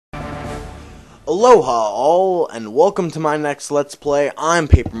Aloha all, and welcome to my next Let's Play. I'm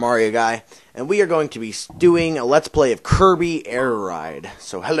Paper Mario Guy, and we are going to be doing a Let's Play of Kirby Air Ride.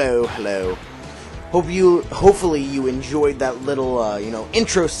 So hello. Hopefully you enjoyed that little,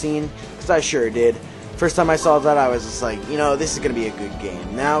 intro scene, because I sure did. First time I saw that, I was just like, this is going to be a good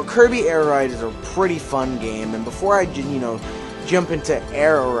game. Now, Kirby Air Ride is a pretty fun game, and before I, jump into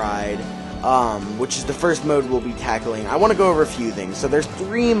Air Ride, which is the first mode we'll be tackling, I want to go over a few things. So there's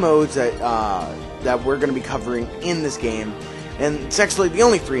three modes that we're going to be covering in this game, and it's actually the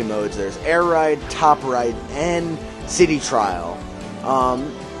only three modes. There's Air Ride, Top Ride, and City Trial.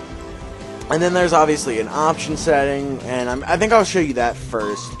 And then there's obviously an option setting, and I think I'll show you that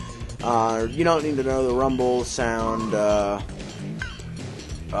first. You don't need to know the rumble sound.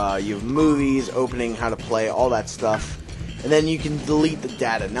 You have movies, opening, how to play, all that stuff. And then you can delete the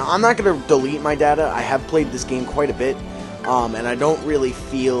data. Now, I'm not going to delete my data. I have played this game quite a bit, and I don't really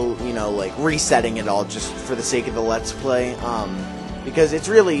feel, like resetting it all just for the sake of the Let's Play, because it's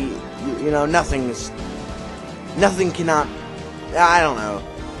really, nothing cannot, I don't know.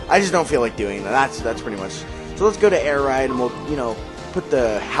 I just don't feel like doing that. That's pretty much. So let's go to Air Ride, and we'll, put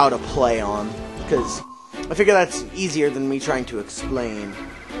the how to play on, because I figure that's easier than me trying to explain.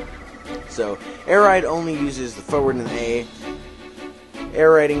 So, Air Ride only uses the forward and A.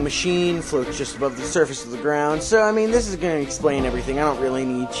 Air riding machine floats just above the surface of the ground. So, I mean, this is going to explain everything. I don't really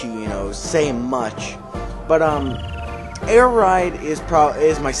need to, say much. But, Air Ride is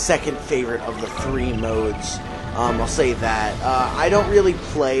my second favorite of the three modes. I'll say that. I don't really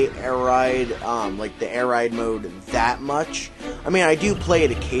play Air Ride, like the Air Ride mode that much. I mean, I do play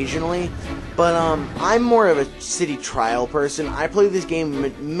it occasionally, but I'm more of a City Trial person. I play this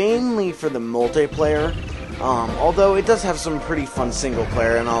game mainly for the multiplayer, although it does have some pretty fun single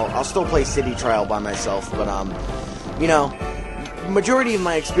player, and I'll still play City Trial by myself, but, majority of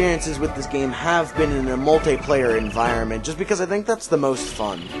my experiences with this game have been in a multiplayer environment, just because I think that's the most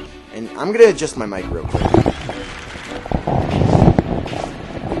fun. And I'm going to adjust my mic real quick.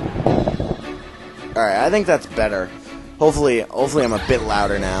 Alright, I think that's better. Hopefully I'm a bit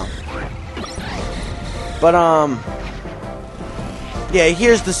louder now. But, yeah,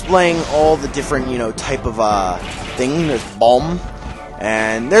 here's displaying all the different, type of, thing. There's bomb.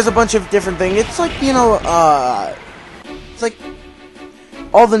 And there's a bunch of different things. It's like, it's like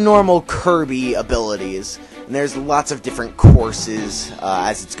all the normal Kirby abilities. And there's lots of different courses,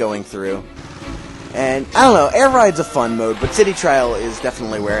 as it's going through. And, I don't know, Air Ride's a fun mode, but City Trial is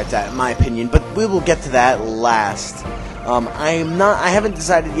definitely where it's at, in my opinion. But we will get to that last. I haven't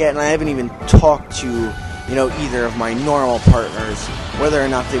decided yet, and I haven't even talked to, either of my normal partners, whether or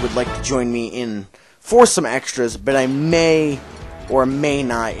not they would like to join me in for some extras, but I may or may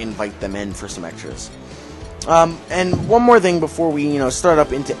not invite them in for some extras. And one more thing before we, start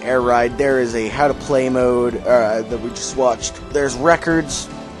up into Air Ride, there is a how to play mode, that we just watched. There's records,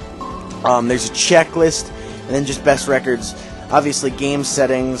 there's a checklist, and then just best records. Obviously, game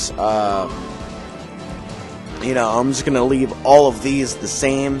settings, I'm just gonna leave all of these the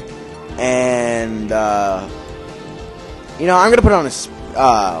same, and, I'm gonna put on a,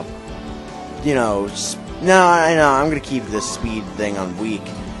 I'm gonna keep this speed thing on weak.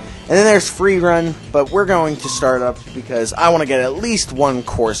 And then there's free run, but we're going to start up because I want to get at least one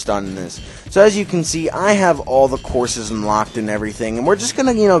course done in this. So as you can see, I have all the courses unlocked and everything, and we're just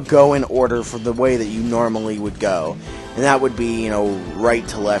going to, go in order for the way that you normally would go. And that would be, right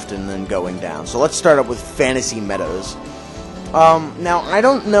to left and then going down. So let's start up with Fantasy Meadows. Now, I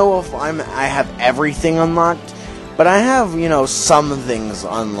don't know if I have everything unlocked, but I have, some things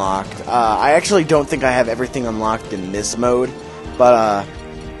unlocked. I actually don't think I have everything unlocked in this mode, but,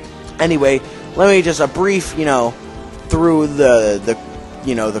 anyway, let me just a brief, through the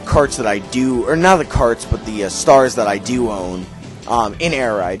carts that I do, or not the carts, but the stars that I do own in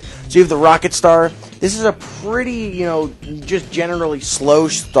Air Ride. So you have the Rocket Star. This is a pretty, just generally slow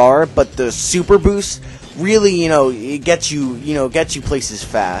star, but the Super Boost really, it gets you places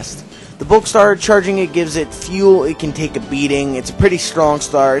fast. The Bulk Star, charging it gives it fuel. It can take a beating. It's a pretty strong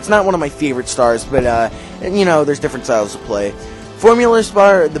star. It's not one of my favorite stars, but there's different styles to play. Formula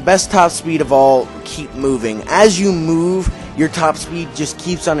Star, the best top speed of all, keep moving. As you move, your top speed just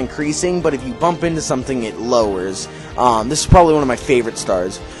keeps on increasing, but if you bump into something, it lowers. This is probably one of my favorite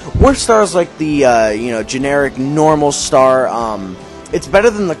stars. Worst stars like the, generic normal star. It's better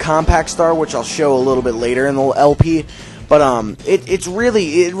than the compact star, which I'll show a little bit later in the LP. But, it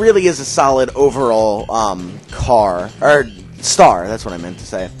really is a solid overall, star, that's what I meant to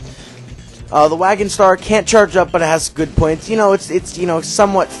say. The Wagon Star can't charge up, but it has good points. It's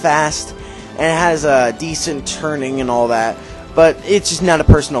somewhat fast, and it has a decent turning and all that. but it's just not a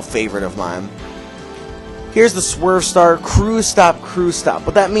personal favorite of mine. Here's the swerve star, cruise stop, cruise stop.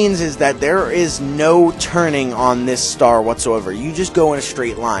 What that means is that there is no turning on this star whatsoever. You just go in a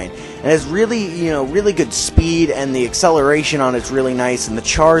straight line. And it's really, really good speed, and the acceleration on it's really nice, and the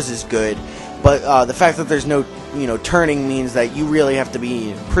charge is good. But the fact that there's no, turning means that you really have to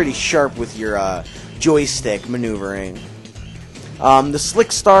be pretty sharp with your joystick maneuvering. The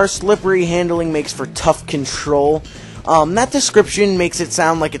slick star, slippery handling makes for tough control. That description makes it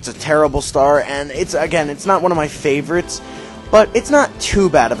sound like it's a terrible star, and it's not one of my favorites, but it's not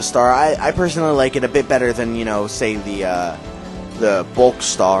too bad of a star. I personally like it a bit better than, say the bulk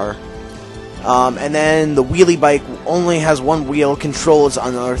star. And then the wheelie bike only has one wheel, control is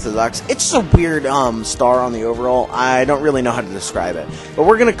unorthodox. It's just a weird star on the overall. I don't really know how to describe it. But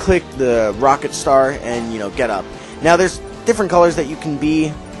we're going to click the rocket star and, get up. Now there's different colors that you can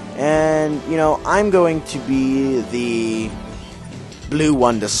be. And, I'm going to be the blue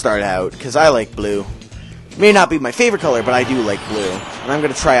one to start out, because I like blue. May not be my favorite color, but I do like blue. And I'm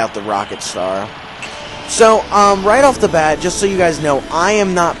going to try out the rocket star. So, right off the bat, just so you guys know, I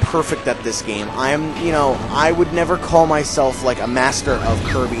am not perfect at this game. I would never call myself, like, a master of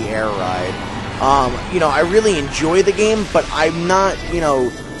Kirby Air Ride. I really enjoy the game, but I'm not,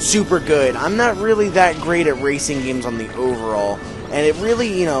 super good. I'm not really that great at racing games on the overall. And it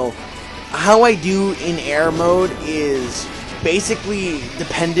really, how I do in air mode is basically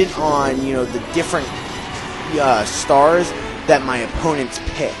dependent on, the different stars that my opponents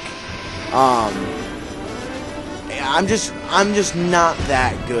pick. I'm just not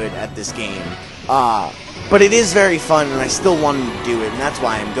that good at this game. But it is very fun, and I still wanted to do it, and that's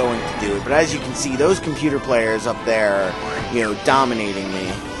why I'm going to do it. But as you can see, those computer players up there are, dominating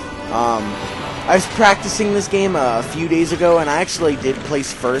me. I was practicing this game a few days ago, and I actually did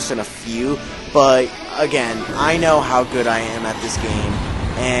place first in a few, but again, I know how good I am at this game,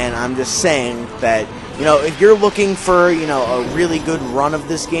 and I'm just saying that, if you're looking for, a really good run of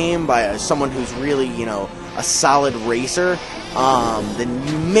this game by someone who's really, a solid racer, then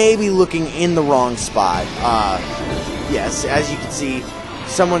you may be looking in the wrong spot. Yes, as you can see,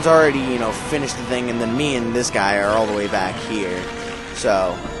 someone's already, finished the thing, and then me and this guy are all the way back here,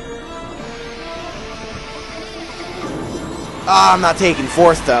 so... I'm not taking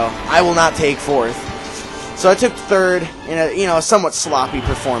fourth, though. I will not take fourth. So I took third in a, somewhat sloppy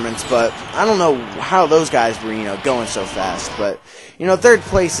performance, but I don't know how those guys were, going so fast. But, third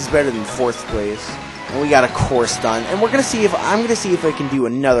place is better than fourth place. And we got a course done. And I'm going to see if I can do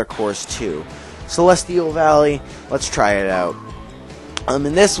another course, too. Celestial Valley. Let's try it out. In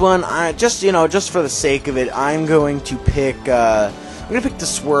this one, just for the sake of it, I'm going to pick the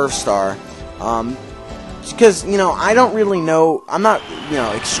Swerve Star. Because, I don't really know, I'm not,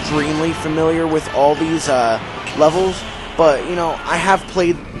 extremely familiar with all these levels, but, I have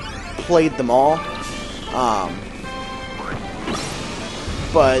played them all,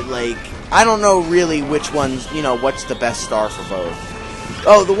 but, like, I don't know really which ones, what's the best star for both.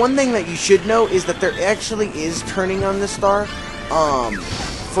 Oh, the one thing that you should know is that there actually is turning on this star,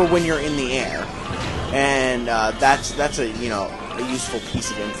 for when you're in the air, and, that's a, a useful piece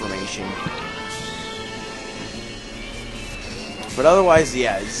of information. But otherwise,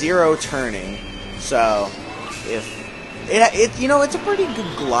 yeah, zero turning. So, it's a pretty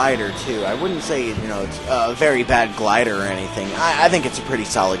good glider too. I wouldn't say it's a very bad glider or anything. I think it's a pretty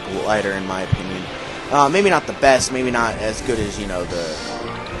solid glider in my opinion. Maybe not the best, maybe not as good as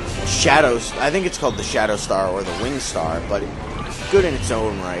the Shadows. I think it's called the Shadow Star or the Wing Star, but it's good in its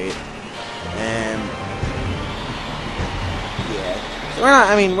own right. And yeah, so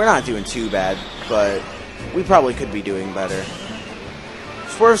we're not doing too bad, but we probably could be doing better.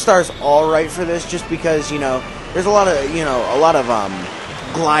 Swerve Star's alright for this, just because, there's a lot of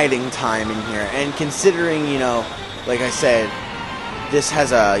gliding time in here, and considering, like I said, this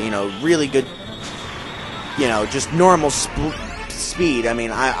has a, really good, just normal speed. I mean,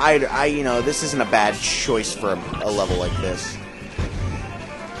 this isn't a bad choice for a level like this.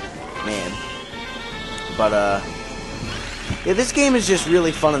 Man. But, yeah, this game is just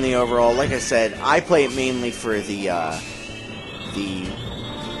really fun in the overall. Like I said, I play it mainly for the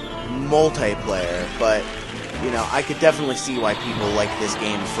multiplayer, but I could definitely see why people like this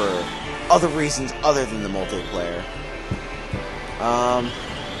game for other reasons other than the multiplayer. I'm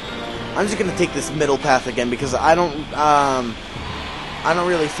just gonna take this middle path again because I don't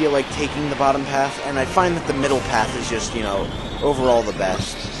really feel like taking the bottom path, and I find that the middle path is just overall the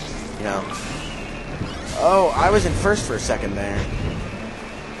best. Oh, I was in first for a second there.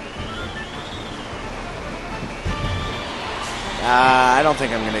 I don't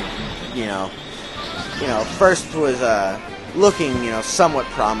think I'm gonna, first was looking, you know, somewhat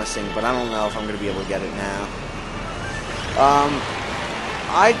promising, but I don't know if I'm going to be able to get it now.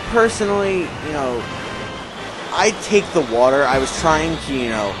 I personally, you know, I take the water. I was trying to, you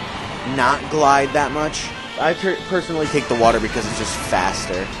know, not glide that much. I personally take the water because it's just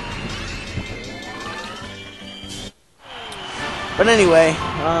faster. But anyway,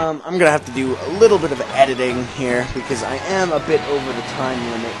 I'm going to have to do a little bit of editing here because I am a bit over the time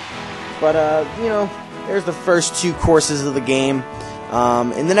limit. But, you know, there's the first 2 courses of the game.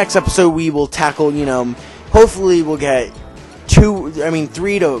 In the next episode, we will tackle, you know, hopefully we'll get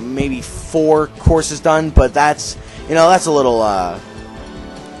 3 to maybe 4 courses done. But that's, you know, that's a little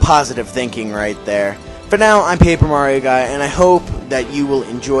positive thinking right there. For now, I'm Paper Mario Guy, and I hope that you will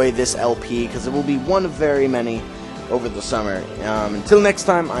enjoy this LP because it will be one of very many over the summer. Until next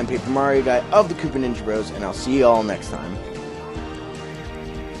time, I'm Paper Mario Guy of the KoopaNinjaBros, and I'll see you all next time.